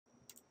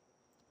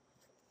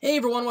Hey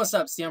everyone, what's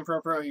up? It's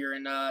TheUnproPro here,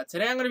 and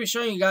today I'm going to be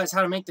showing you guys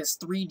how to make this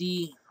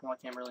 3D, well, I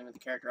can't really move the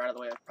character out of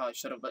the way, I probably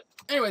should have, but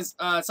anyways,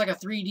 it's like a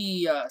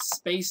 3D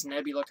space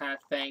nebula kind of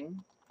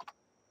thing,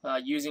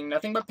 using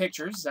nothing but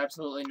pictures,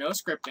 absolutely no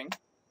scripting.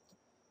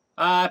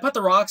 I put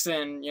the rocks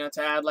in,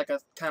 to add like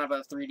a kind of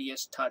a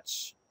 3D-ish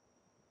touch,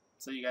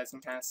 so you guys can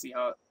kind of see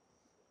how it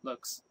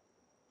looks.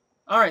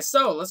 Alright,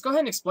 so let's go ahead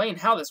and explain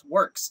how this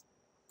works.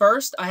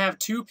 First, I have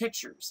two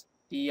pictures.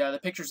 The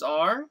pictures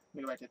are, let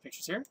me go back to the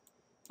pictures here.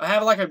 I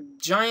have like a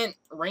giant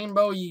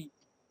rainbowy,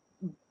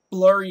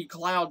 blurry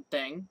cloud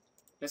thing.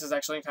 This is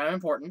actually kind of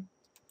important.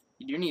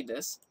 You do need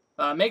this.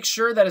 Make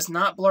sure that it's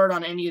not blurred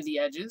on any of the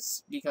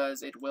edges,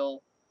 because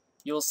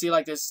you'll see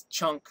like this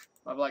chunk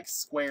of like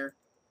square.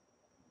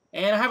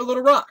 And I have a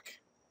little rock,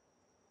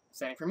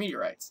 standing for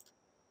meteorites.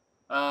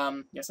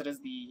 Yes, it is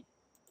the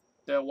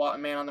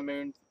Man on the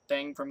Moon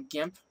thing from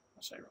GIMP.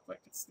 I'll show you real quick.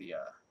 It's the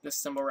this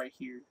symbol right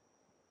here.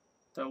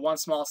 The one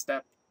small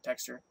step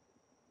texture.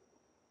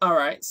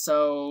 Alright,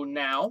 so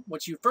now,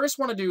 what you first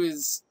want to do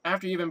is,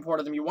 after you've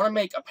imported them, you want to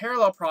make a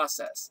parallel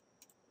process.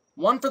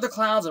 One for the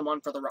clouds and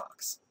one for the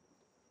rocks.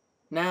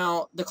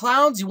 Now, the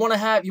clouds, you want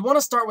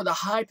to start with a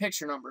high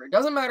picture number. It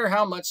doesn't matter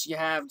how much you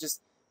have,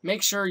 just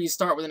make sure you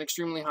start with an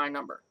extremely high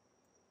number.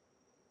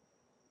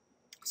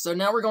 So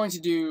now we're going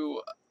to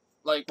do,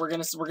 like, we're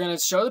gonna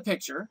show the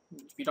picture.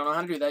 If you don't know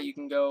how to do that, you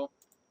can go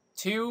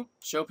to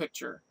Show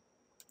Picture.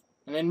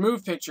 And then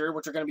Move Picture,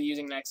 which we're going to be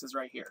using next, is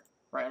right here,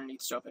 right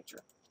underneath Show Picture.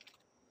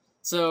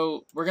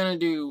 So we're going to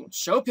do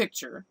Show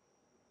Picture,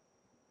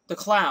 the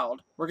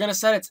cloud. We're going to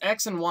set its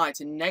X and Y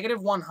to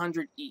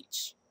 -100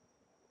 each.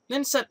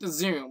 Then set the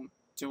zoom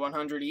to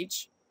 100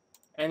 each.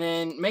 And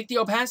then make the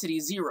opacity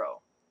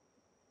 0.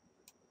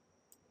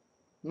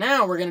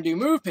 Now we're going to do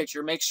Move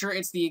Picture. Make sure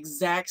it's the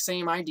exact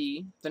same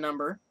ID, the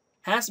number.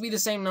 Has to be the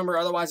same number,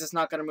 otherwise it's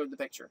not going to move the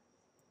picture.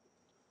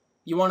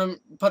 You want to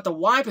put the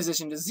Y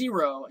position to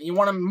 0, and you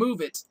want to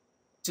move it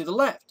to the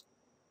left.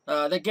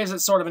 That gives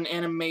it sort of an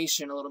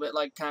animation, a little bit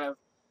like kind of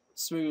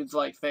smooth,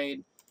 like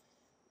fade.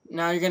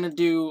 Now you're going to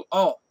do,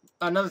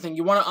 another thing,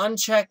 you want to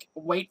uncheck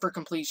wait for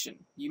completion.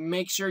 You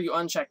make sure you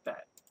uncheck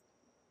that.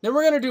 Then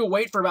we're going to do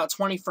wait for about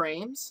 20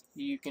 frames.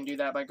 You can do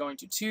that by going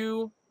to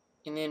 2,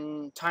 and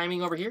then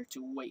timing over here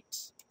to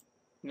wait.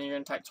 And then you're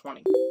going to type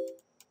 20.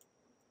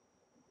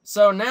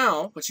 So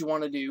now, what you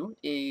want to do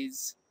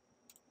is,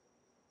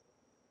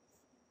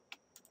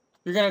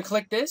 you're going to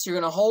click this, you're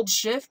going to hold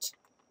shift.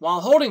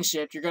 While holding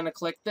shift, you're going to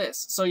click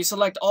this. So you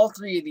select all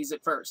three of these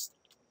at first.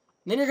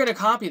 Then you're going to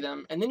copy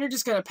them, and then you're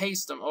just going to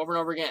paste them over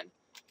and over again.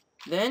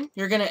 Then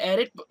you're going to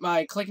edit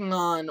by clicking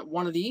on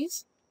one of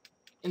these,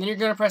 and then you're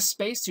going to press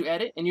space to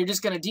edit, and you're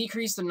just going to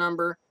decrease the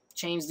number,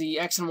 change the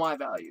X and Y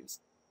values.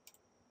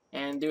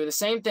 And do the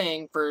same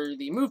thing for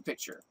the move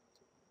picture.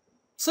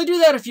 So do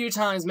that a few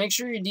times, make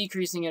sure you're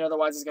decreasing it,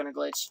 otherwise it's going to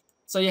glitch.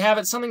 So you have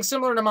it something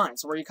similar to mine,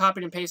 so where you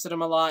copied and pasted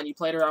them a lot, and you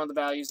played around with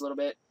the values a little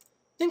bit.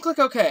 Then click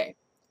OK.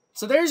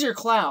 So there's your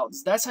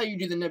clouds. That's how you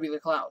do the nebula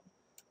cloud.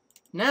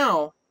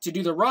 Now, to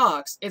do the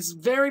rocks, it's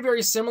very,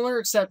 very similar,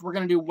 except we're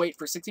going to do wait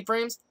for 60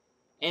 frames.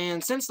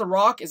 And since the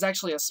rock is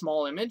actually a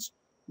small image,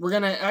 we're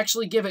going to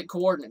actually give it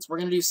coordinates. We're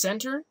going to do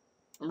center,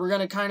 and we're going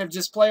to kind of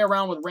just play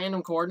around with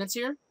random coordinates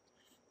here.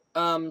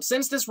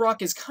 Since this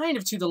rock is kind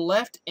of to the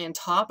left and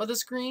top of the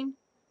screen,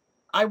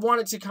 I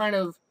want it to kind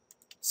of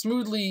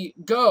smoothly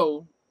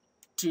go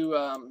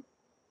to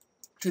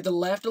the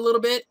left a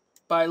little bit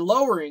by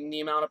lowering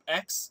the amount of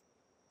X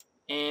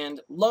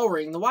and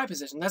lowering the Y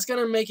position. That's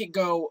going to make it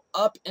go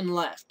up and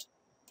left.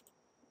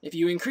 If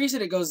you increase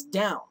it, it goes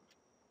down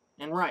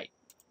and right.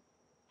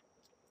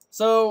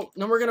 So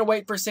then we're going to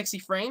wait for 60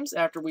 frames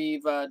after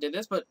we've did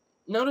this, but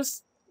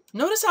notice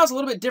how it's a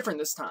little bit different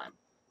this time.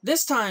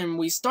 This time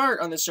we start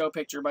on the show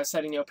picture by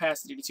setting the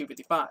opacity to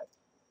 255.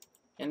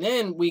 And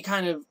then we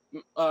kind of,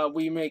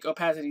 we make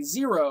opacity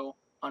 0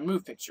 on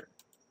move picture.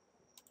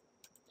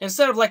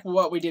 Instead of like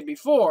what we did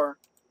before,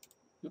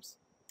 oops,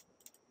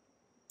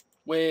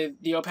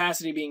 with the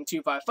opacity being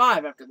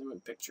 255 after the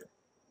move picture.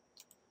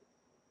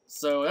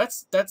 So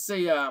that's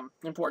a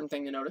important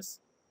thing to notice.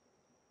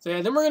 So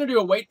yeah, then we're going to do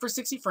a wait for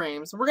 60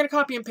 frames. We're going to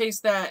copy and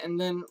paste that, and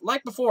then,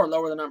 like before,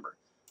 lower the number.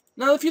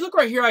 Now, if you look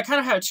right here, I kind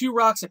of have two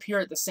rocks appear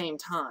at the same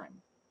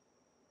time.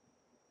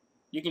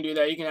 You can do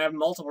that. You can have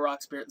multiple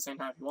rocks appear at the same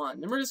time if you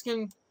want. Then we're just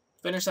going to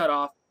finish that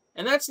off.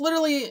 And that's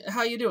literally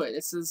how you do it.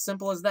 It's as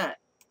simple as that.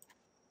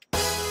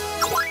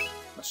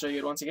 I'll show you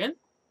it once again.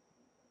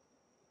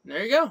 And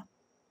there you go.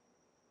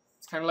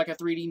 It's kind of like a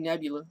 3D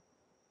nebula.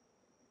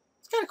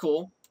 It's kind of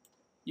cool.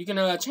 You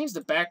can change the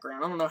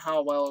background. I don't know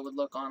how well it would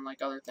look on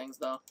like other things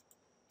though.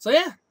 So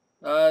yeah,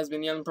 it's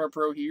been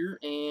TheUnproPro here,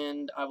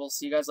 and I will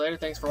see you guys later.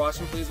 Thanks for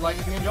watching. Please like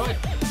if you enjoyed.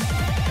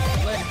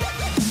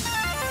 Later.